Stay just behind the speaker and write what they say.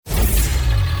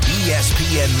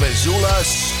ESPN Missoula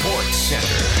Sports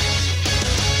Center.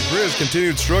 Grizz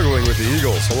continued struggling with the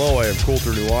Eagles. Hello, I am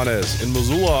Colter Nuanez. In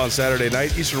Missoula on Saturday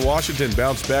night, Eastern Washington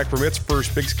bounced back from its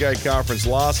first Big Sky Conference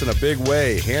loss in a big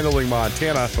way, handling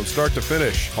Montana from start to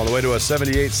finish on the way to a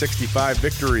 78-65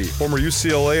 victory. Former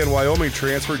UCLA and Wyoming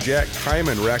transfer Jack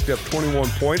Kyman racked up 21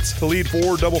 points to lead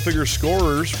 4 double-figure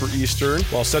scorers for Eastern,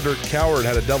 while Cedric Coward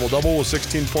had a double-double with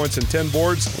 16 points and 10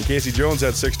 boards, and Casey Jones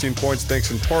had 16 points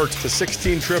thanks in part to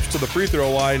 16 trips to the free throw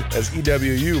line as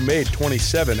EWU made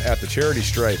 27 at the charity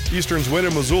stripe. Eastern's win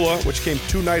in Missoula, which came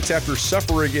 2 nights after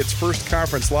suffering its first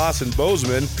conference loss in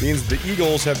Bozeman, means the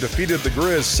Eagles have defeated the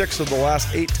Grizz 6 of the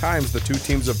last 8 times the two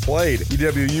teams have played.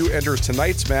 EWU enters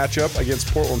tonight's matchup against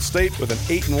Portland State with an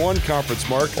 8-1 conference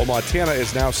mark, while Montana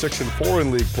is now 6-4 in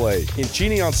league play. In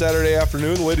Cheney on Saturday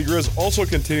afternoon, the Lady Grizz also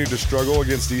continued to struggle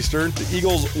against Eastern. The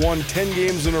Eagles won 10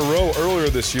 games in a row earlier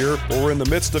this year, but were in the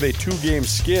midst of a 2-game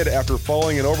skid after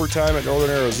falling in overtime at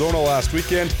Northern Arizona last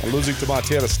weekend and losing to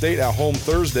Montana State at home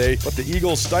Thursday. But the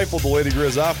Eagles stifled the Lady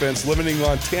Grizz offense, limiting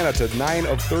Montana to 9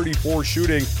 of 34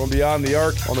 shooting from beyond the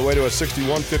arc on the way to a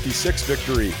 61-56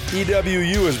 victory.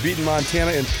 EWU has beaten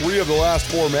Montana in 3 of the last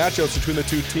 4 matchups between the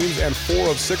two teams and 4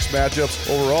 of 6 matchups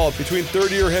overall between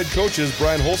third-year head coaches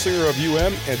Brian Holsinger of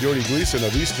UM and Jody Gleason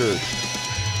of Eastern.